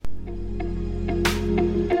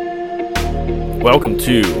Welcome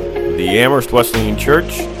to the Amherst Wesleyan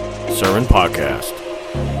Church Sermon Podcast.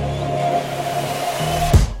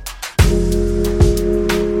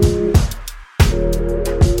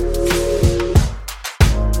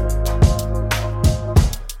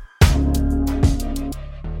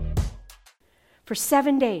 For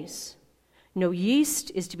 7 days, no yeast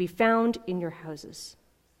is to be found in your houses.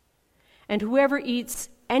 And whoever eats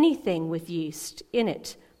anything with yeast in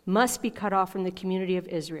it must be cut off from the community of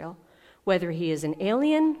Israel, whether he is an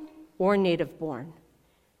alien or native born.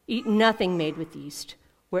 Eat nothing made with yeast.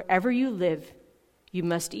 Wherever you live, you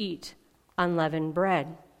must eat unleavened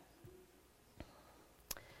bread.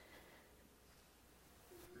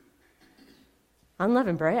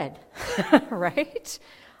 Unleavened bread, right?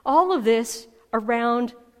 All of this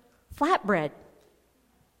around flatbread.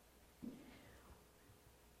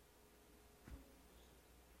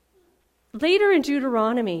 Later in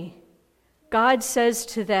Deuteronomy, God says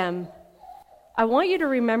to them, I want you to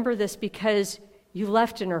remember this because you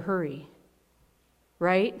left in a hurry,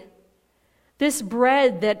 right? This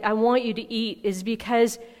bread that I want you to eat is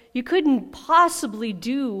because you couldn't possibly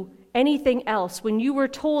do anything else. When you were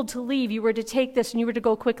told to leave, you were to take this and you were to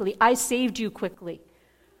go quickly. I saved you quickly.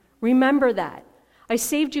 Remember that. I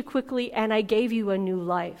saved you quickly and I gave you a new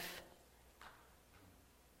life.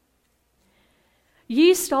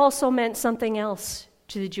 Yeast also meant something else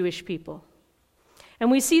to the Jewish people. And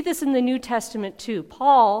we see this in the New Testament too.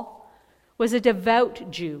 Paul was a devout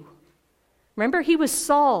Jew. Remember, he was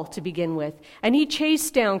Saul to begin with, and he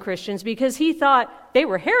chased down Christians because he thought they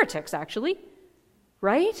were heretics, actually,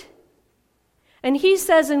 right? And he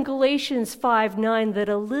says in Galatians 5:9 that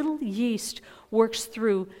a little yeast works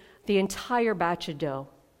through the entire batch of dough.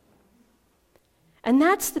 And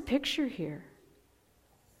that's the picture here.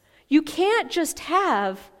 You can't just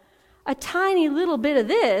have a tiny little bit of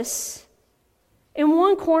this in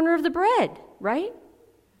one corner of the bread, right?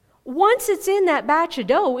 Once it's in that batch of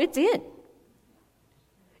dough, it's in.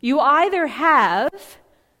 You either have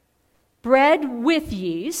bread with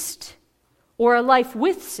yeast or a life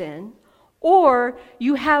with sin, or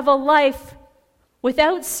you have a life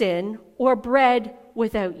without sin or bread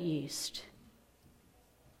without yeast.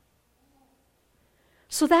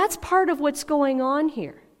 So that's part of what's going on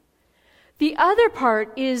here. The other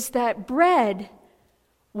part is that bread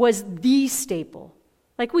was the staple.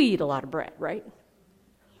 Like we eat a lot of bread, right?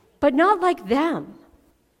 But not like them.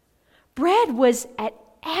 Bread was at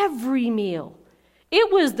every meal. It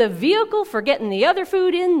was the vehicle for getting the other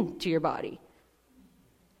food into your body.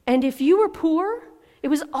 And if you were poor, it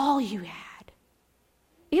was all you had.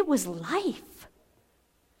 It was life.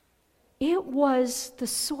 It was the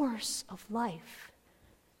source of life.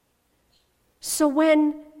 So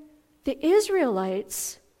when the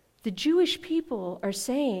Israelites, the Jewish people, are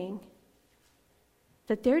saying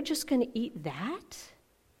that they're just going to eat that,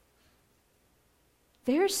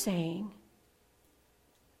 they're saying,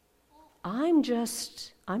 I'm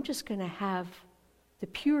just going to have the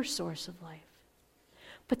pure source of life.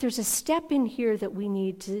 But there's a step in here that we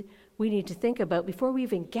need to think about before we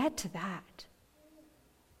even get to that.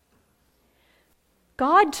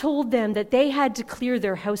 God told them that they had to clear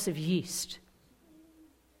their house of yeast.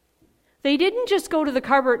 They didn't just go to the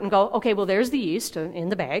cupboard and go, okay, well, there's the yeast in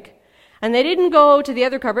the bag. And they didn't go to the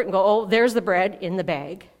other cupboard and go, oh, there's the bread in the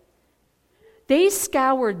bag. They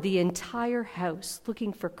scoured the entire house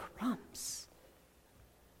looking for crumbs.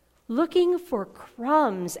 Looking for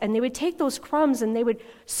crumbs. And they would take those crumbs and they would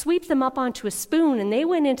sweep them up onto a spoon, and they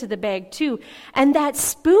went into the bag too. And that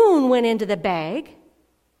spoon went into the bag,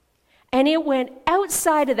 and it went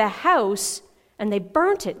outside of the house, and they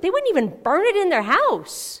burnt it. They wouldn't even burn it in their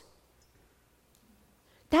house.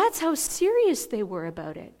 That's how serious they were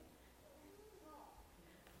about it.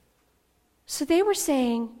 So they were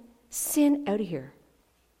saying, sin, out of here,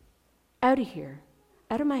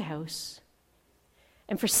 out of my house.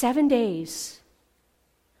 And for 7 days,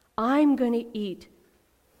 I'm going to eat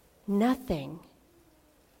nothing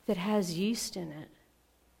that has yeast in it.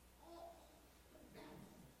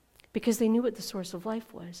 Because they knew what the source of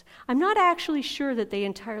life was. I'm not actually sure that they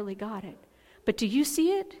entirely got it. But do you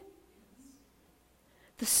see it?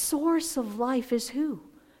 The source of life is who?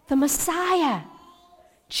 The Messiah.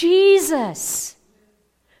 Jesus.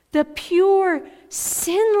 The pure,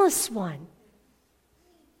 sinless one.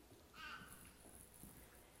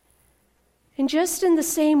 And just in the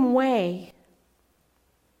same way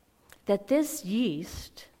that this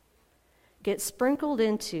yeast gets sprinkled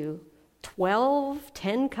into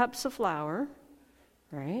 10 cups of flour,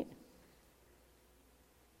 right?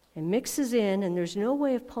 And mixes in, and there's no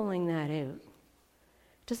way of pulling that out.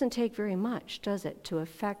 It doesn't take very much, does it, to affect the whole batch of bread? 10 cups of flour, right? And mixes in, and there's no way of pulling that out. It doesn't take very much, does it, to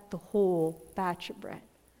affect the whole batch of bread? 10 cups of flour, right?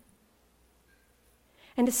 And mixes in, and there's no way of pulling that out. It doesn't take very much, does it, to affect the whole batch of bread?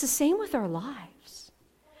 And it's the same with our lives.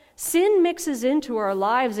 Sin mixes into our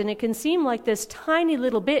lives, and it can seem like this tiny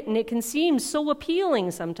little bit, and it can seem so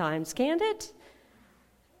appealing sometimes, can't it?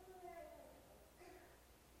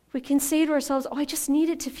 We can say to ourselves, oh, I just need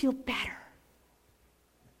it to feel better.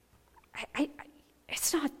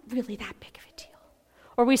 It's not really that big of a deal.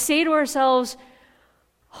 Or we say to ourselves,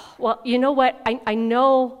 oh, well, you know what? I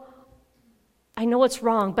know it's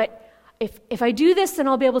wrong, but if I do this, then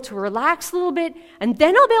I'll be able to relax a little bit, and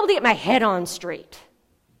then I'll be able to get my head on straight.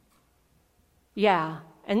 Yeah,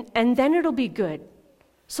 and then it'll be good.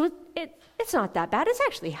 So it's not that bad. It's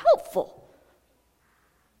actually helpful.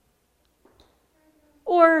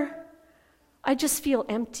 Or I just feel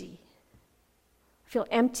empty. I feel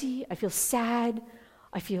empty. I feel sad.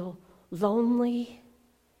 I feel lonely.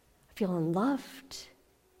 I feel unloved.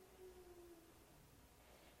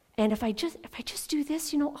 And if I just do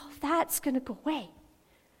this, all that's going to go away.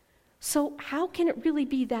 So how can it really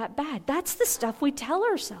be that bad? That's the stuff we tell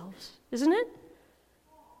ourselves, isn't it?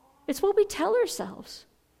 It's what we tell ourselves.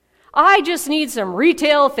 I just need some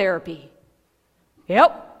retail therapy.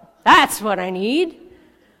 Yep, that's what I need.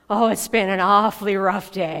 Oh, it's been an awfully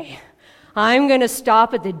rough day. I'm going to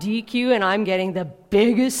stop at the DQ and I'm getting the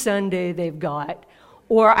biggest sundae they've got.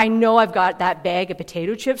 Or I know I've got that bag of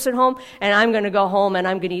potato chips at home, and I'm going to go home and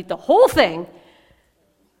I'm going to eat the whole thing,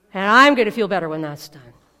 and I'm going to feel better when that's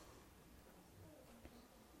done.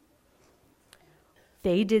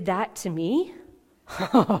 They did that to me.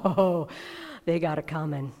 Oh, they got it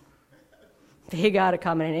coming. They got it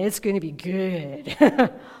coming, and it's going to be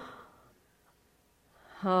good.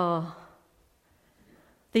 Oh.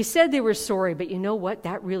 They said they were sorry, but you know what?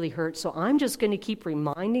 That really hurt. So I'm just going to keep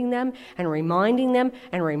reminding them and reminding them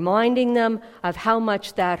and reminding them of how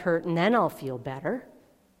much that hurt, and then I'll feel better.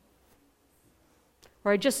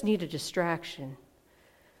 Or I just need a distraction.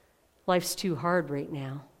 Life's too hard right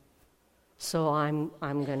now. So I'm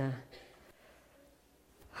going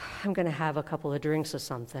to have a couple of drinks or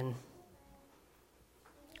something.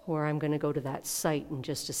 Or I'm going to go to that site and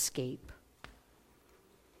just escape.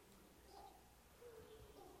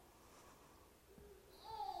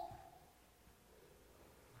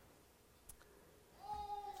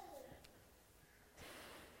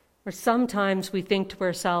 Or sometimes we think to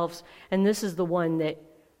ourselves, and this is the one that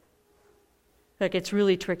gets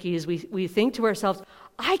really tricky, is we think to ourselves,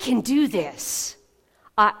 I can do this.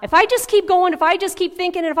 If I just keep going, if I just keep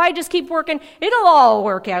thinking, and if I just keep working, it'll all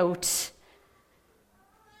work out.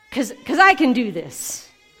 Because I can do this.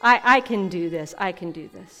 I can do this. I can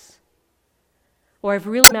do this. Or I've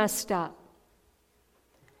really messed up.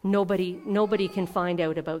 Nobody can find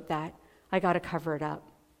out about that. I got to cover it up.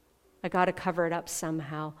 I got to cover it up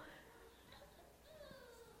somehow.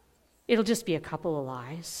 It'll just be a couple of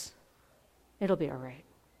lies. It'll be all right.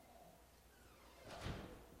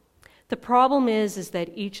 The problem is that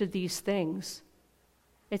each of these things,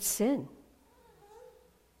 it's sin.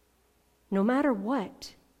 No matter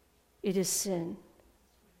what, it is sin.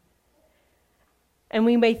 And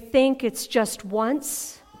we may think it's just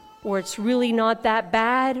once, or it's really not that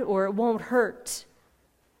bad, or it won't hurt.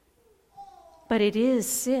 But it is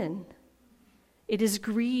sin. It is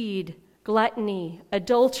greed, gluttony,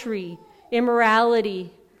 adultery,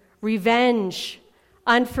 immorality, revenge,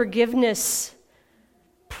 unforgiveness,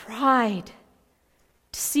 pride,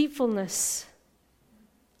 deceitfulness,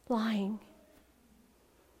 lying.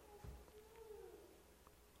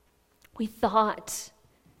 We thought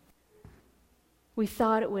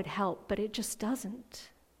it would help, but it just doesn't.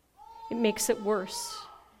 It makes it worse.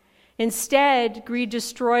 Instead, greed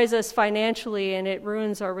destroys us financially and it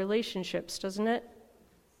ruins our relationships, doesn't it?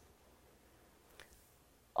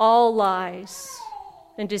 All lies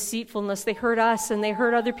and deceitfulness, they hurt us and they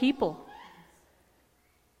hurt other people.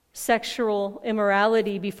 Sexual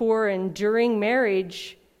immorality before and during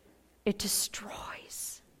marriage, it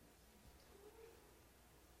destroys.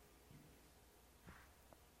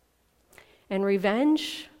 And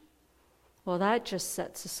revenge, well, that just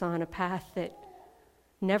sets us on a path that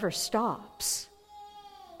never stops,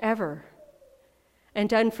 ever.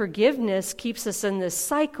 And unforgiveness keeps us in this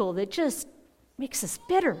cycle that just makes us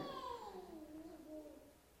bitter.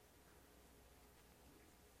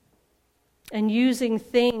 And using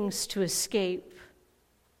things to escape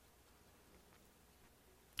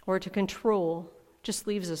or to control just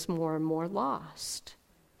leaves us more and more lost.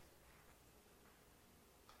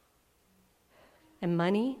 And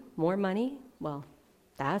money, more money, well,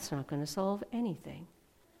 that's not going to solve anything.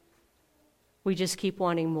 We just keep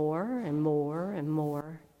wanting more and more and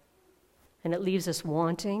more, and it leaves us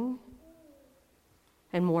wanting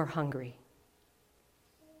and more hungry.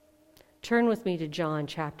 Turn with me to John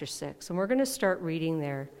chapter 6, and we're going to start reading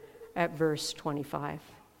there at verse 25.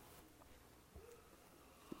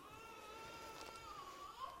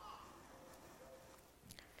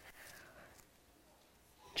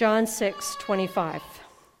 John 6:25.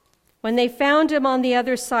 When they found him on the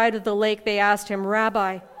other side of the lake, they asked him,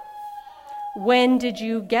 "Rabbi, when did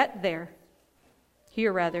you get there?"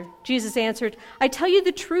 Here, rather. Jesus answered, "I tell you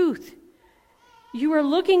the truth. You are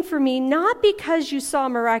looking for me not because you saw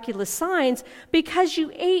miraculous signs, because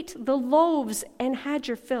you ate the loaves and had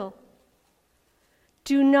your fill.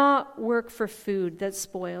 Do not work for food that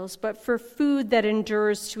spoils, but for food that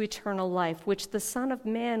endures to eternal life, which the Son of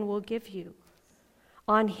Man will give you.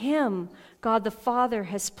 On him, God the Father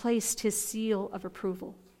has placed his seal of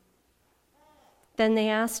approval." Then they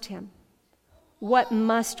asked him, "What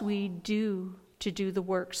must we do to do the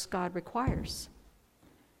works God requires?"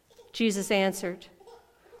 Jesus answered,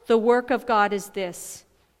 "The work of God is this,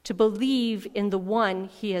 to believe in the one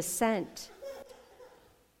he has sent."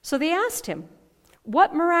 So they asked him,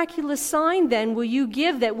 "What miraculous sign then will you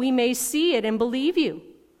give that we may see it and believe you?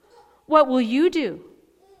 What will you do?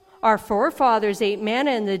 Our forefathers ate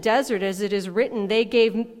manna in the desert, as it is written, they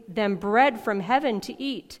gave them bread from heaven to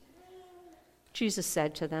eat." Jesus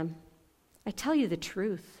said to them, "I tell you the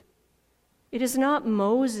truth. It is not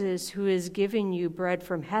Moses who has given you bread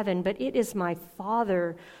from heaven, but it is my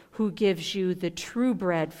Father who gives you the true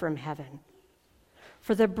bread from heaven.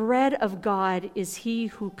 For the bread of God is he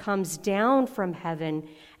who comes down from heaven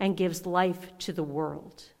and gives life to the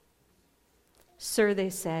world." "Sir," they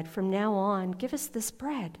said, "from now on, give us this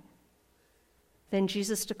bread." Then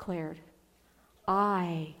Jesus declared,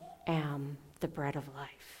 "I am the bread of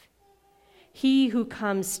life. He who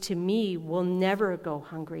comes to me will never go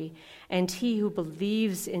hungry, and he who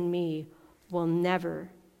believes in me will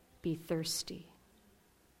never be thirsty."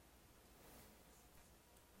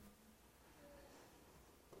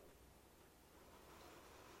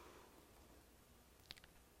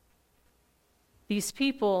 These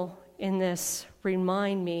people in this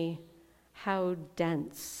remind me how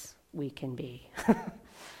dense we can be,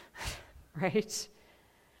 right?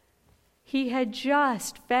 He had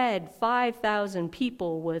just fed 5,000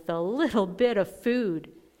 people with a little bit of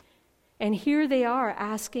food. And here they are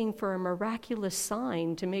asking for a miraculous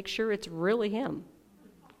sign to make sure it's really him.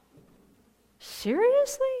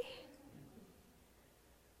 Seriously?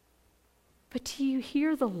 But do you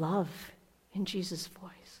hear the love in Jesus'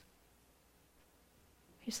 voice?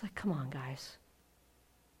 He's like, "Come on, guys.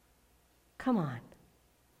 Come on.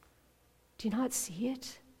 Do you not see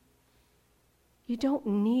it? You don't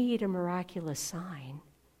need a miraculous sign.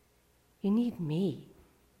 You need me.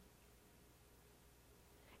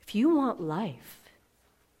 If you want life,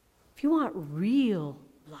 if you want real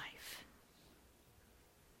life,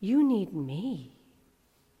 you need me.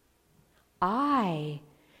 I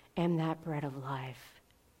am that bread of life."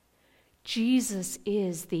 Jesus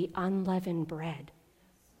is the unleavened bread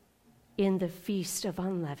in the feast of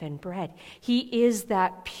unleavened bread. He is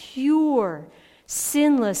that pure,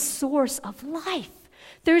 sinless source of life.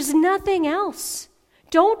 There's nothing else.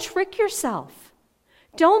 Don't trick yourself.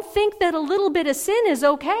 Don't think that a little bit of sin is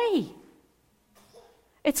okay.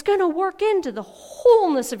 It's going to work into the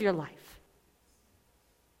wholeness of your life.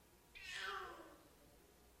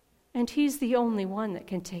 And he's the only one that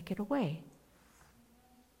can take it away.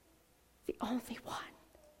 The only one.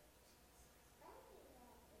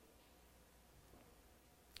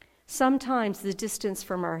 Sometimes the distance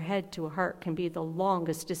from our head to a heart can be the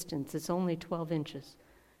longest distance. It's only 12 inches.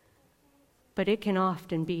 But it can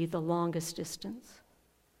often be the longest distance.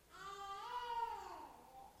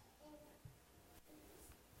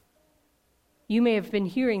 You may have been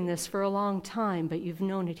hearing this for a long time, but you've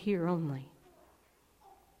known it here only.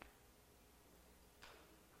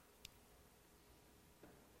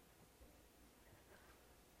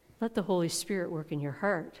 Let the Holy Spirit work in your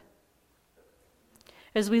heart.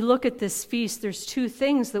 As we look at this feast, there's two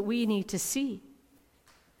things that we need to see.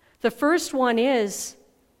 The first one is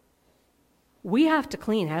we have to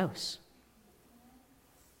clean house.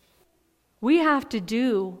 We have to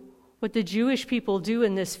do what the Jewish people do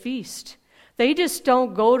in this feast. They just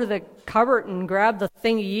don't go to the cupboard and grab the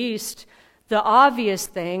thing of yeast, the obvious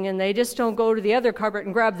thing, and they just don't go to the other cupboard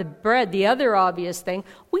and grab the bread, the other obvious thing.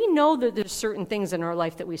 We know that there's certain things in our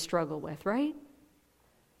life that we struggle with, right?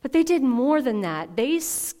 But they did more than that. They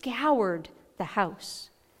scoured the house.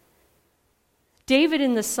 David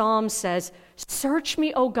in the Psalm says, "Search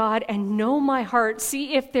me, O God, and know my heart.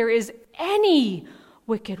 See if there is any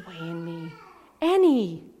wicked way in me."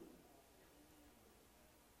 Any.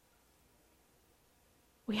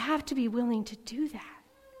 We have to be willing to do that.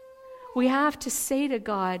 We have to say to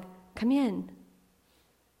God, Come in.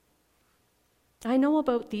 I know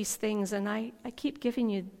about these things, and I keep giving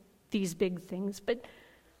you these big things, but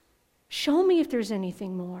show me if there's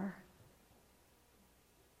anything more.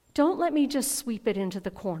 Don't let me just sweep it into the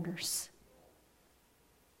corners.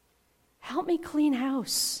 Help me clean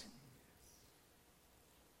house.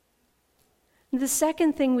 The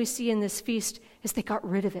second thing we see in this feast is they got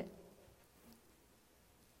rid of it.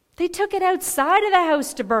 They took it outside of the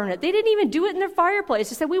house to burn it. They didn't even do it in their fireplace.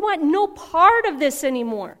 They said, we want no part of this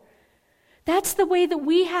anymore. That's the way that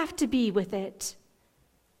we have to be with it.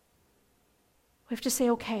 We have to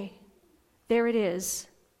say, okay, there it is.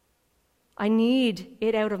 I need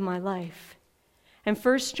it out of my life. And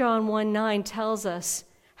 1 John 1:9 tells us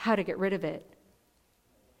how to get rid of it.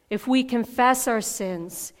 If we confess our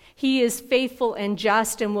sins, he is faithful and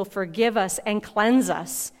just and will forgive us and cleanse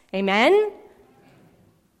us. Amen?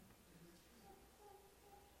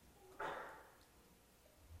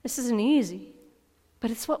 This isn't easy, but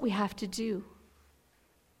it's what we have to do.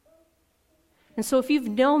 And so if you've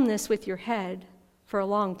known this with your head for a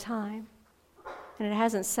long time, and it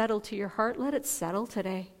hasn't settled to your heart, let it settle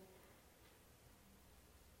today.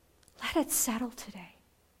 Let it settle today.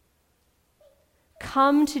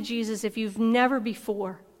 Come to Jesus if you've never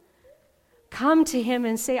before. Come to him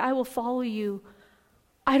and say, I will follow you.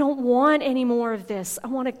 I don't want any more of this. I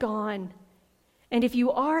want it gone. And if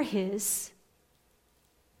you are his,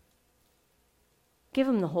 give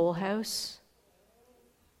him the whole house.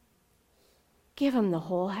 Give him the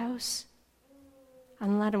whole house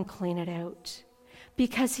and let him clean it out,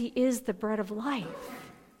 because he is the bread of life.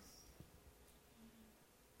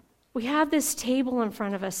 We have this table in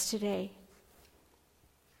front of us today.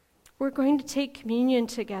 We're going to take communion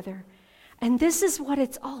together, and this is what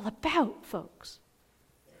it's all about, folks.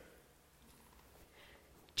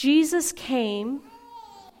 Jesus came,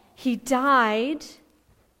 he died,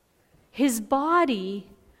 his body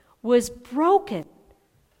was broken,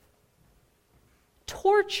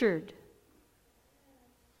 tortured.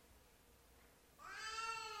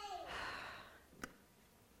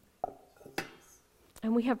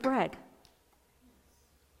 And we have bread.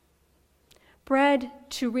 Bread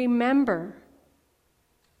to remember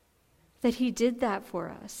that he did that for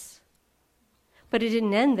us. But it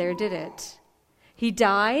didn't end there, did it? He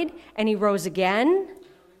died and he rose again.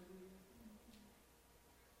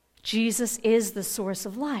 Jesus is the source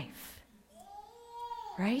of life.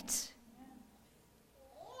 Right?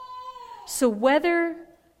 So whether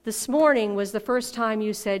this morning was the first time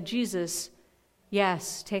you said, Jesus,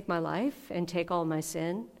 yes, take my life and take all my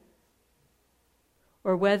sin,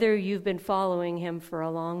 or whether you've been following him for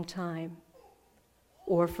a long time,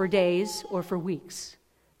 or for days, or for weeks,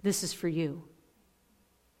 this is for you.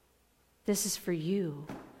 This is for you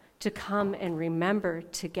to come and remember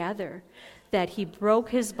together that he broke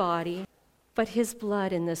his body, but his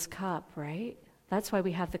blood in this cup, right? That's why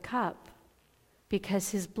we have the cup, because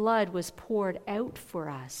his blood was poured out for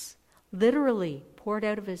us, literally poured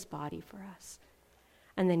out of his body for us.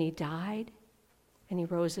 And then he died and he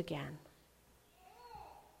rose again.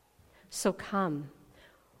 So come.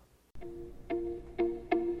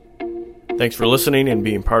 Thanks for listening and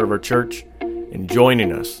being part of our church and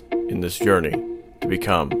joining us in this journey to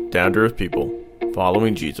become down-to-earth people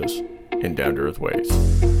following Jesus in down-to-earth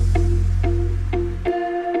ways.